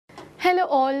Hello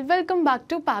all, welcome back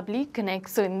to Pabbly Connect.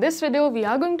 So in this video, we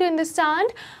are going to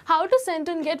understand how to send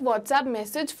and get WhatsApp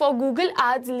message for Google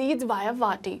Ads leads via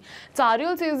Wati. So are you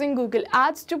also using Google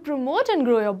Ads to promote and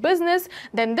grow your business?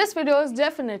 Then this video is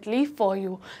definitely for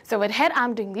you. So over here,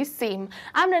 I'm doing the same.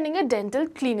 I'm running a dental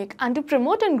clinic, and to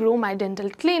promote and grow my dental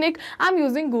clinic, I'm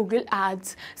using Google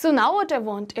Ads. So now what I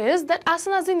want is that as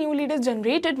soon as a new lead is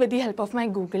generated with the help of my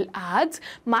Google Ads,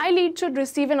 my lead should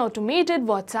receive an automated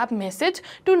WhatsApp message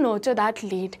to nurture that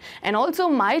lead, and also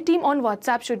my team on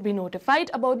WhatsApp should be notified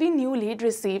about the new lead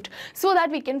received so that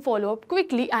we can follow up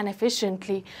quickly and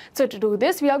efficiently. So to do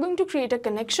this, we are going to create a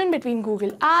connection between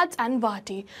Google Ads and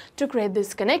Wati. To create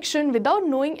this connection without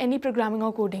knowing any programming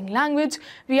or coding language,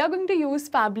 we are going to use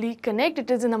Pabbly Connect. It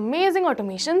is an amazing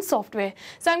automation software.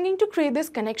 So I'm going to create this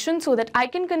connection so that I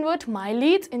can convert my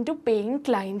leads into paying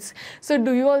clients. So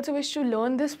do you also wish to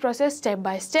learn this process step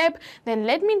by step? Then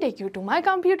let me take you to my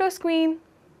computer screen.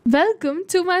 Welcome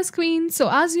to my screen. So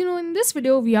as you know, in this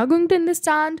video we are going to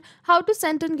understand how to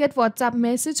send and get WhatsApp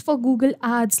message for Google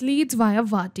Ads leads via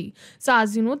Wati. So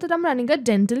as you know that I'm running a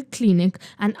dental clinic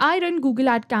and I run Google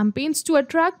ad campaigns to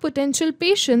attract potential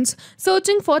patients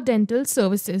searching for dental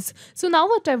services. So now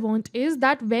what I want is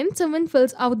that when someone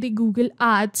fills out the Google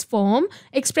Ads form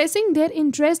expressing their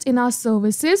interest in our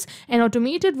services, an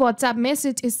automated WhatsApp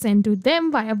message is sent to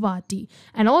them via Wati.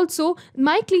 And also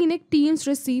my clinic teams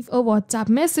receive a WhatsApp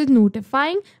message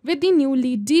notifying with the new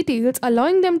lead details,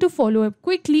 allowing them to follow up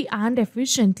quickly and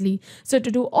efficiently. So to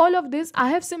do all of this, I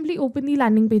have simply opened the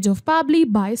landing page of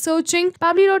Pabbly by searching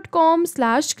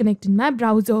pabbly.com/connect in my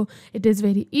browser. It is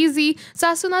very easy.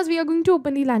 So as soon as we are going to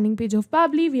open the landing page of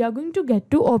Pabbly, we are going to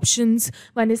get two options.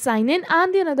 One is sign in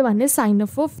and the another one is sign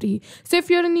up for free. So if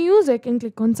you're a new user, you can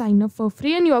click on sign up for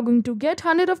free and you are going to get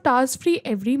 100 of tasks free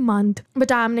every month. But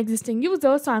I am an existing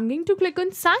user, so I'm going to click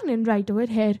on sign in right over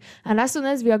here. And as soon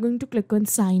as we are going to click on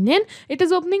sign in, it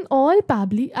is opening all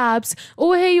Pabbly apps.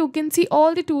 Over here you can see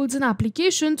all the tools and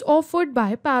applications offered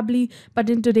by Pabbly, but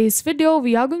in today's video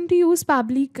we are going to use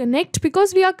Pabbly Connect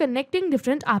because we are connecting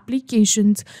different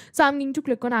applications. So I'm going to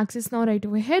click on access now right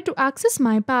over here to access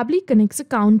my Pabbly Connect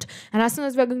account, and as soon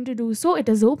as we are going to do so, it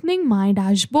is opening my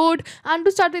dashboard. And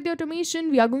to start with the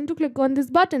automation, we are going to click on this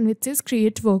button which says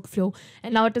create workflow,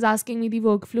 and now it is asking me the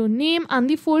workflow name and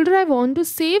the folder I want to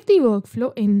save the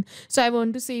workflow in. So I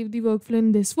want to save the workflow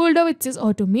in this folder which is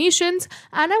automations,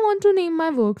 and I want to name my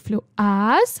workflow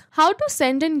as how to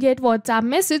send and get WhatsApp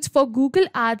message for Google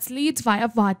Ads leads via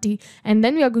Wati. And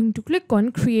then we are going to click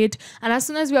on create, and as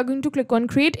soon as we are going to click on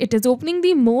create, it is opening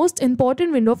the most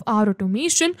important window of our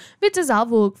automation, which is our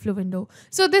workflow window.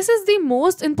 So this is the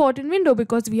most important window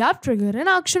because we have trigger and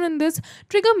action in this.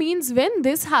 Trigger means when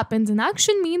this happens and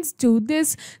action means do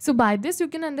this. So by this you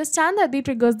can understand that the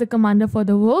trigger is the commander for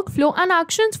the workflow and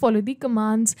actions follow the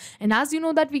commands. And as you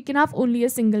know that we can have only a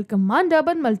single commander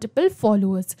but multiple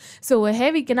followers. So over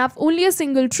here we can have only a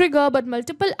single trigger but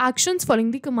multiple actions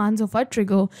following the commands of our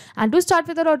trigger. And to start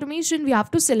with our automation, we have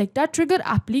to select our trigger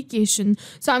application.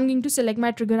 So I'm going to select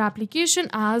my trigger application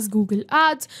as Google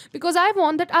Ads because I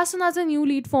want that as soon as a new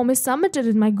lead form is submitted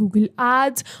in my Google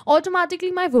Ads,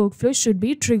 automatically my workflow should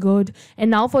be triggered.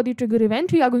 And now for the trigger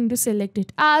event, we are going to select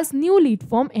it as new lead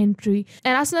form entry.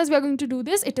 And as soon as we are going to do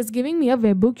this, it is giving me a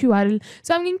webhook URL.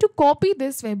 So I'm going to copy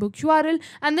this webhook URL,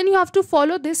 and then you have to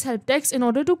follow this help text in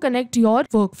order to connect your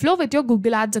workflow with your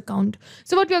Google Ads account.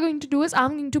 So what we are going to do is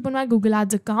I'm going to open my Google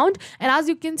Ads account, and as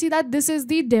you can see that this is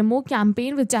the demo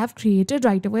campaign which I have created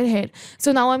right over here.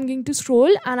 So now I'm going to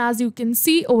scroll, and as you can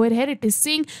see over here it is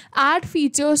saying add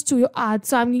features to your ads.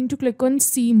 So I'm going to click on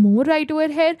see more right over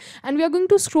here, and we are going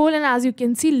to scroll, and as you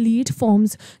can see lead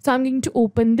forms. So I'm going to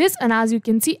open this, and as you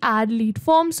can see add lead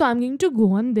forms. So I'm going to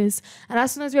go on this, and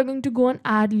as soon as we are going to go on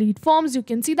add lead forms, you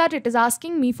can see that it is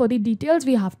asking me for the details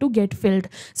we have to get filled.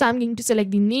 So I'm going to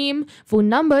select the name, phone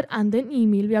number, and then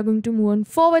email. We are going to move on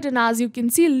forward, and as you can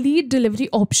see lead delivery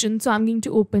option. So I'm going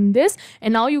to open this,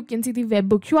 and now you can see the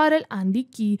webhook URL and the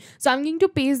key. So I'm going to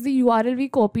paste the URL we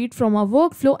copied from our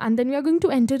workflow, and then we are going to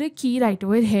enter a key right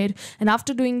over here. And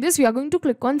after doing this, we are going to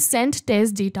click on send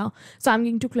test data. So I'm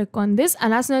going to click on this,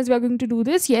 and as soon as we are going to do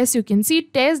this, yes, you can see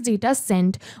test data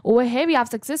sent. Over here we have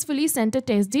successfully sent a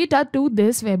test data to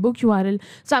this webhook URL.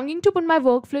 So I'm going to open my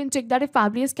workflow and check that if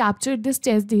Pabbly has captured this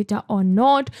test data or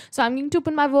not. So I'm going to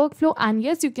open my workflow, and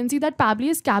yes, you can see that Pabbly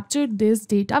has captured this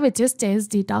data which is test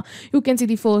data. You can see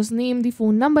the first name, the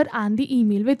phone number, and the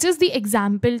email which is the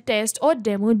example test or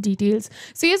demo details.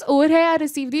 So yes, over here I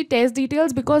received the test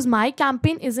details because my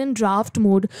campaign is in draft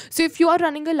mode. So if you are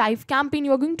running a live campaign,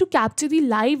 you are going to capture the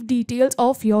live details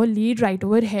of your lead right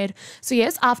over here. So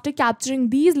yes, after capturing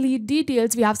these lead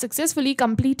details, we have successfully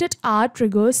completed our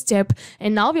trigger step,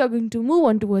 and now we are going to move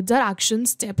on towards our action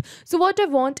step. So what I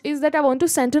want is that I want to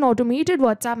send an automated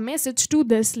WhatsApp message to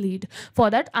this lead. For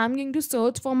that, I'm going to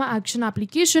search for my action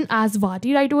application as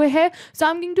Wati right over here. So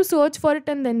I'm going to search for it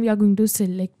and then we are going to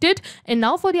select it. And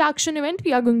now for the action event,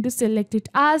 we are going to select it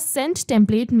as send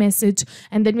template message,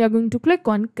 and then we are going to click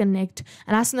on connect.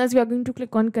 And as soon as we are going to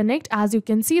click on connect, as you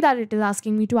can see that it is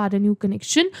asking me to add a new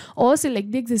connection or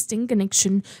select the existing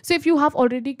connection. So if you have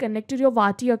already connected your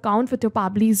Wati account with your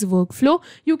Pabbly's workflow,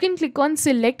 you can click on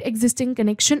select existing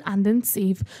connection and then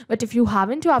save. But if you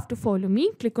haven't, you have to follow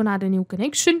me, click on add a new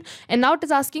connection, and now it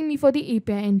is asking me for the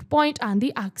API endpoint and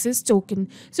the access token.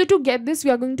 So to get this,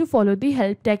 we are going to follow the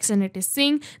help text, and it is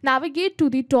saying navigate to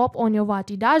the top on your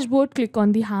Wati dashboard, click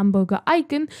on the hamburger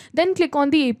icon, then click on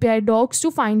the API docs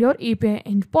to find your API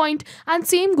endpoint, and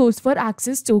same goes for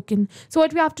access token. So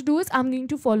what we have to do is I'm going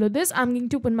to follow this. I'm going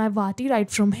to open my Wati right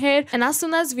from here, and as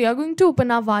soon as we are going to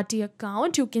open our Wati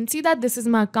account, you can see that this is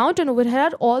my account, and over here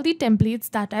are all the templates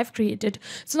that I've created.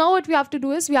 So now what we have to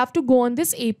do is we have to go on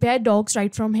this API docs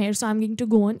right from here. So I'm going to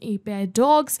go on API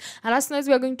docs, and as soon as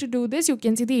we are going to do this, you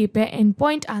can see the API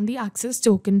endpoint and the access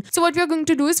token. So what we are going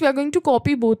to do is we are going to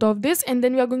copy both of this, and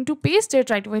then we are going to paste it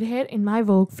right over here in my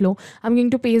workflow. I'm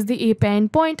going to paste the API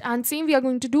endpoint, and same we are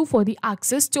going to do for the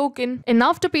access token. And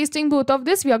after pasting both of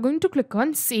this, we are going to click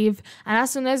on save, and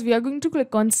as soon as we are going to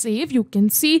click on save, you can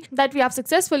see that we have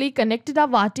successfully connected our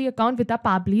Wati account with our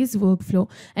Pabbly's workflow.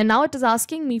 And now it is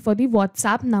asking me for the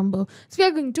WhatsApp number. So we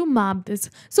are going to map this.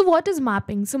 So what is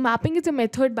mapping? So mapping is a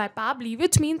method by Pabbly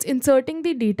which means inserting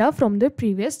the data from the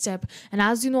previous step. And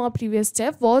as you know, our previous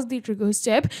step was the trigger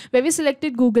step where we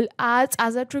selected Google Ads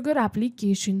as a trigger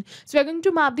application. So we are going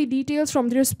to map the details from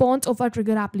the response of our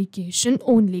trigger application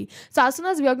only. So as soon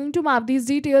as we are going to map these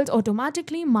details,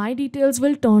 automatically my details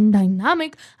will turn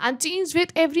dynamic and change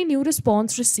with every new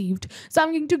response received. So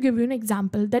I'm going to give you an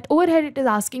example that over here it is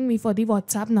asking me for the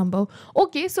WhatsApp number.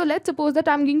 Okay, so let's suppose that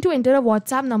I'm going to enter a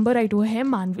WhatsApp number right over here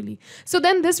manually. So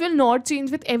then this will not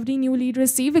change with every new lead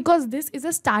received because this is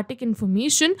a static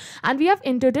information and we have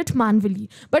entered it manually.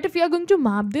 But if we are going to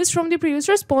map this from the previous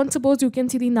response, suppose you can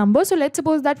see the number. So let's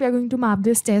suppose that we are going to map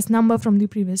this test number from the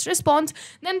previous response,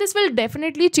 then this will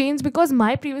definitely change because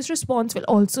my previous response will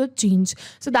also change.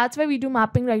 So that's why we do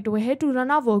mapping right over here to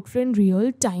run our workflow in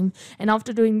real time. And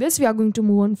after doing this, we are going to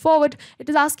move on forward. It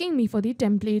is asking me for the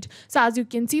template. So as you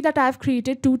can see that I have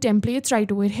created two templates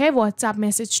right over here, WhatsApp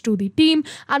message to the team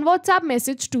and WhatsApp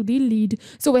message to the lead.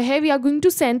 So over here we are going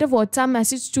to send a WhatsApp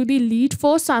message to the lead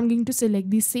first. So I'm going to select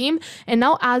the same, and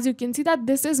now as you can see that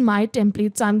this is my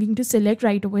template. So I'm going to select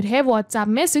right over here WhatsApp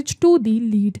message to the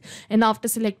lead, and after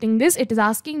selecting this, it is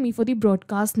asking me for the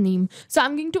broadcast name. So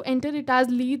I'm going to enter it as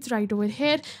leads right over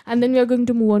here, and then we are going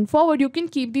to move on forward. You can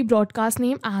keep the broadcast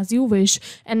name as you wish,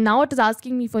 and now it is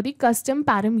asking me for the custom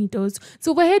parameters.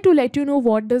 So over here, to let you know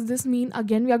what does this mean,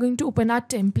 again we are going to open our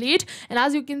template, and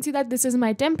as you can see that this is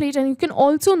my template, and you can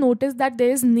also notice that there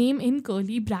is name in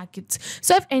curly brackets.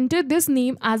 So I've entered this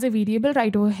name as a variable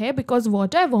right over here because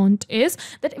what I want is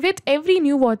that with every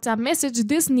new WhatsApp message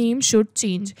this name should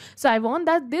change. So I want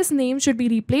that this name should be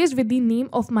replaced with the name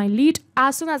of my lead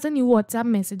as soon as a new WhatsApp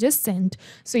message is sent.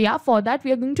 So yeah, for that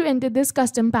we are going to enter this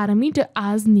custom parameter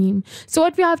as name. So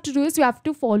what we have to do is we have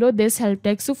to follow this help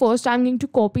text. So first I'm going to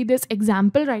copy this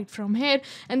example right from here,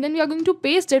 and then we are going to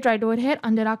paste it right over here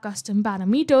under our custom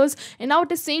parameters, and now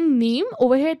it is saying name,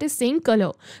 over here it is saying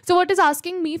color. So what is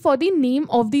asking me for the name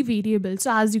of the variable.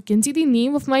 So as you can see, the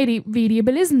name of my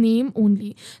variable is name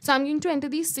only. So I'm going to enter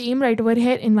the same right over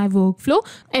here in my workflow,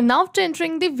 and now after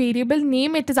entering the variable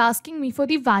name, it is asking me for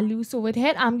the value. So over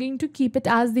here I'm going to keep it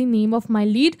as the name of my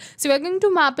lead. So we are going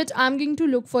to map it. I'm going to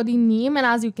look for the name, and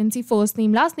as you can see, first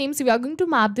name, last name. So we are going to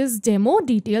map this demo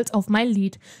details of my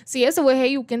lead. So yes, over here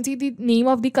you can see the name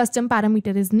of the custom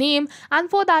parameter is name, and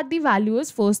for that the value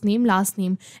is first name, last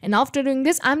name. And after doing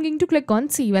this, I'm going to click on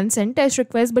save and send test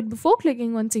request. But before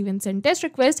clicking on save and send test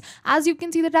request, as you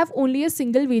can see that I have only a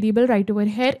single variable right over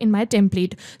here in my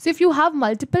template. So if you have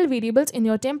multiple variables in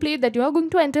your template, that you are going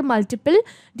to enter multiple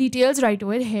details right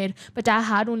over here, but I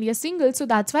had only a single, so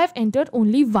that's why I've entered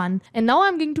only one. And now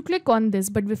I'm going to click on this,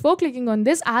 but before clicking on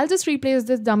this, I'll just replace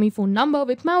this dummy phone number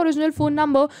with my original phone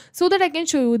number so that I can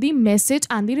show you the message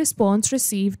and the response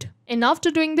received. And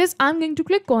after doing this, I'm going to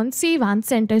click on save and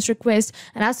send test request.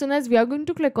 And as soon as we are going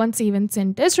to click on save and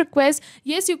send test request,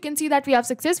 yes, you can see that we have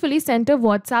successfully sent a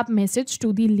WhatsApp message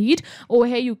to the lead. Over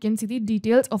here, you can see the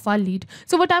details of our lead.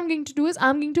 So what I'm going to do is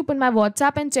I'm going to open my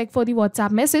WhatsApp and check for the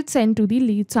WhatsApp message sent to the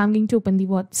lead. So I'm going to open the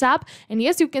WhatsApp, and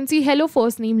yes, you can see hello,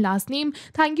 first name, last name.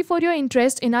 Thank you for your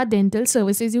interest in our dental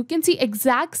services. You can see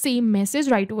exact same message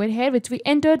right over here which we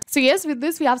entered. So yes, with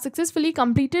this we have successfully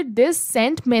completed this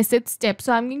sent message step.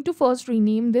 So I'm going to first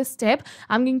rename this step.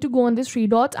 I'm going to go on this three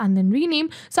dots and then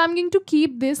rename. So I'm going to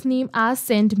keep this name as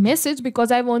send message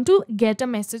because I want to get a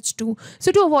message too.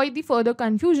 So to avoid the further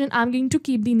confusion, I'm going to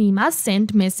keep the name as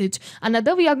sent message.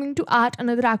 Another, we are going to add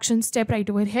another action step right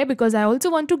over here because I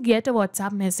also want to get a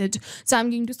WhatsApp message. So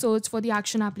I'm going to search for the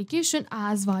action application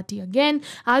as Wati again.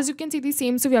 As you can see the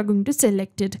same, so we are going to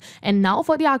select it. And now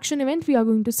for the action event, we are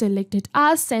going to select it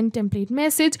as send template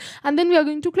message, and then we are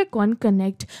going to click on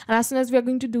connect. And as soon as we are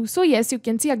going to do so, yes, you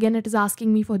can see again it is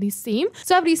asking me for the same.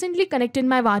 So I've recently connected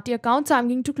my Wati account, so I'm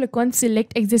going to click on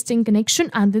select existing connection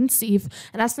and then save.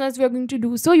 And as soon as we are going to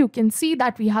do so, you can see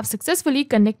that we have successfully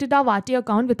connected our Wati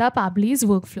account with our Pabbly's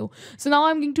workflow. So now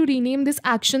I'm going to rename this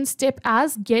action step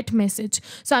as get message.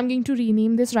 So I'm going to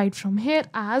rename this right from here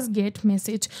as get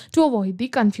message to avoid the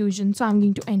confusion. So I'm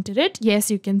going to enter it. Yes,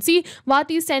 you can see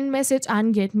Wati send message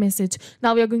and get message.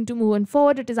 Now we are going to move on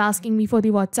forward. It is asking me for the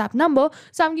WhatsApp number.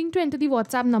 So I'm going to enter the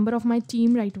WhatsApp number of my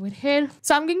team right over here.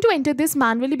 So I'm going to enter this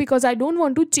manually because I don't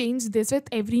want to change this with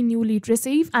every new lead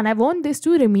receive, and I want this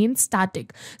to remain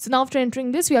static. So now after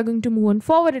entering this, we are going to move on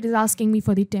forward. It is asking me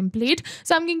for the template.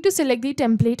 So I'm going to select the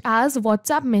template as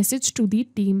WhatsApp message to the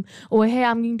team. Over here,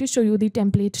 I'm going to show you the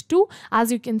template too.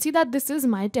 As you can see that this is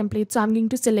my template. So I'm going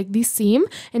to select the same,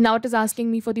 and now it is asking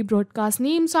me for the broadcast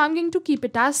name. So I'm going to keep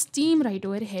it as team right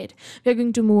over here. We're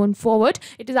going to move on forward.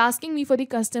 It is asking me for the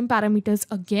custom parameters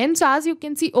again. So as you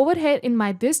can see over here in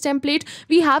my this template,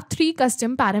 we have 3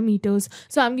 custom parameters.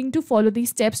 So I'm going to follow these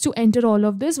steps to enter all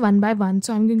of this one by one.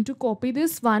 So I'm going to copy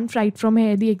this one right from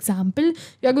here, the example.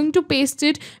 We are going to paste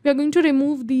it. We are going to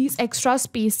remove these extra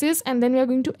spaces, and then we are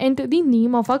going to enter the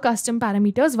name of our custom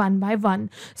parameters one by one.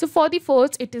 So for the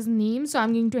first, it is name. So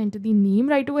I'm going to enter the name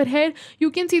right over here.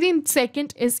 You can see the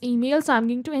second is email. So I'm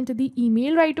going to enter the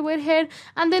email right over here.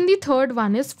 And then the third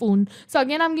one is phone. So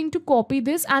again, I'm going to copy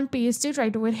this and paste it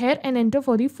right over here and enter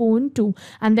for the phone too.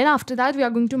 And then after that, we are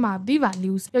going to map the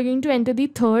values. We're going to enter the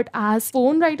third as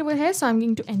phone right over here. So I'm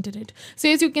going to enter it. So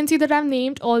as you can see that I've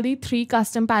named all the 3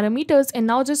 custom parameters, and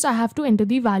now just I have to enter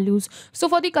the values. So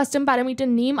for the custom parameter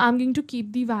name, I'm going to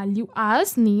keep the value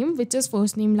as name, which is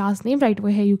first name, last name right over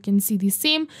here. You can see the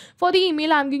same. For the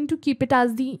email, I'm going to keep it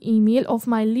as the email of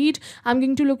my lead. I'm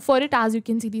going to look for it, as you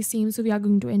can see the same. So we are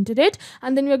going to enter it,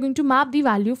 and then we are going to map the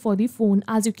value for the phone,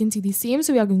 as you can see the same.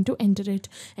 So we are going to enter it.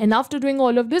 And after doing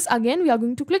all of this, again, we are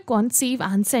going to click on save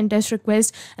and send test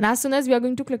request. And as soon as we are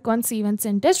going to click on save and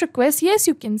send test request, yes,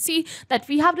 you can see that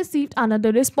we have received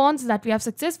another response that we have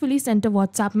successfully sent a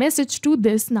WhatsApp message to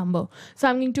this number. So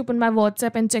I'm going to open my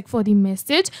WhatsApp and check for the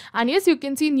message. And yes, you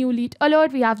can see new lead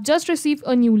alert. We have just received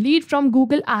a new lead from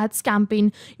Google Ads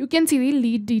campaign. You can see the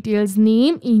lead details,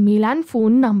 name, email, and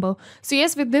phone number. So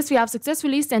yes, with this, we have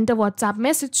successfully sent a WhatsApp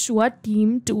message to our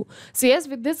team too. So yes,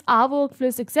 with this, our workflow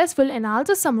is successful, and I'll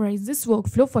just summarize this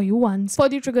workflow for you once. For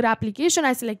the trigger application,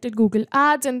 I selected Google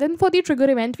Ads, and then for the trigger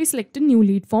event, we selected new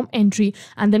lead form entry.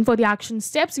 And then for the action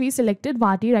steps, we selected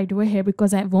Wati right over here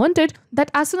because I wanted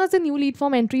that as soon as the new lead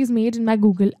form entry is made in my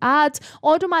Google Ads,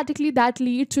 automatically that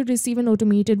lead should receive an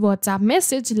automated WhatsApp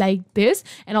message like this.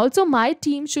 And also my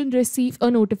team should receive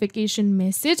a notification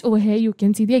message. Over here, you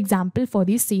can see the example for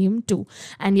the same too.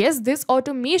 And yes, this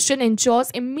automation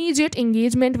ensures immediate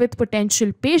engagement with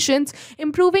potential patients,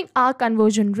 improving our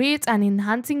conversion rates and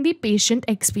enhancing the patient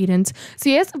experience. So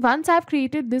yes, once I've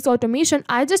created this automation,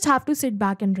 I just have to sit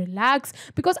back and relax,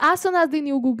 because as soon as the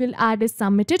new Google ad is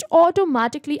submitted,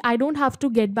 automatically I don't have to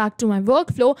get back to my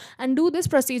workflow and do this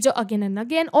procedure again and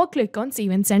again, or click on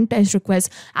save and send test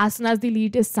request. As soon as the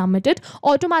lead is submitted,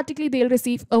 automatically they'll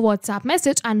receive a WhatsApp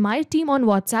message, and my team on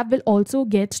WhatsApp will also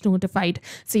get notified.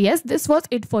 So yes, this was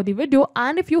it for the video,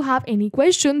 and if you have any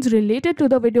questions related to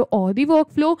the video or the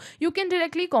workflow, you can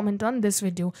directly comment on this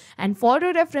video. And for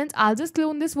your reference, I'll just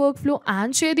clone this workflow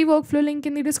and share the workflow link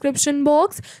in the description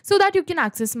box so that you can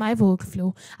access my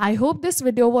workflow. I hope this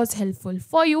video was helpful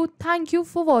for you. Thank you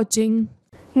for watching.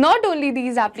 Not only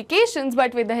these applications,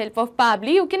 but with the help of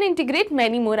Pabbly, you can integrate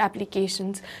many more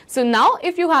applications. So now,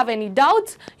 if you have any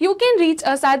doubts, you can reach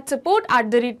us at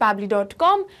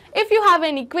support@pabbly.com. If you have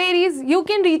any queries, you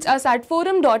can reach us at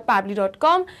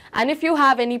forum.pabbly.com. And if you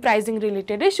have any pricing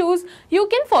related issues, you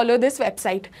can follow this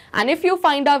website. And if you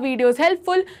find our videos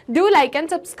helpful, do like and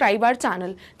subscribe our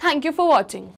channel. Thank you for watching.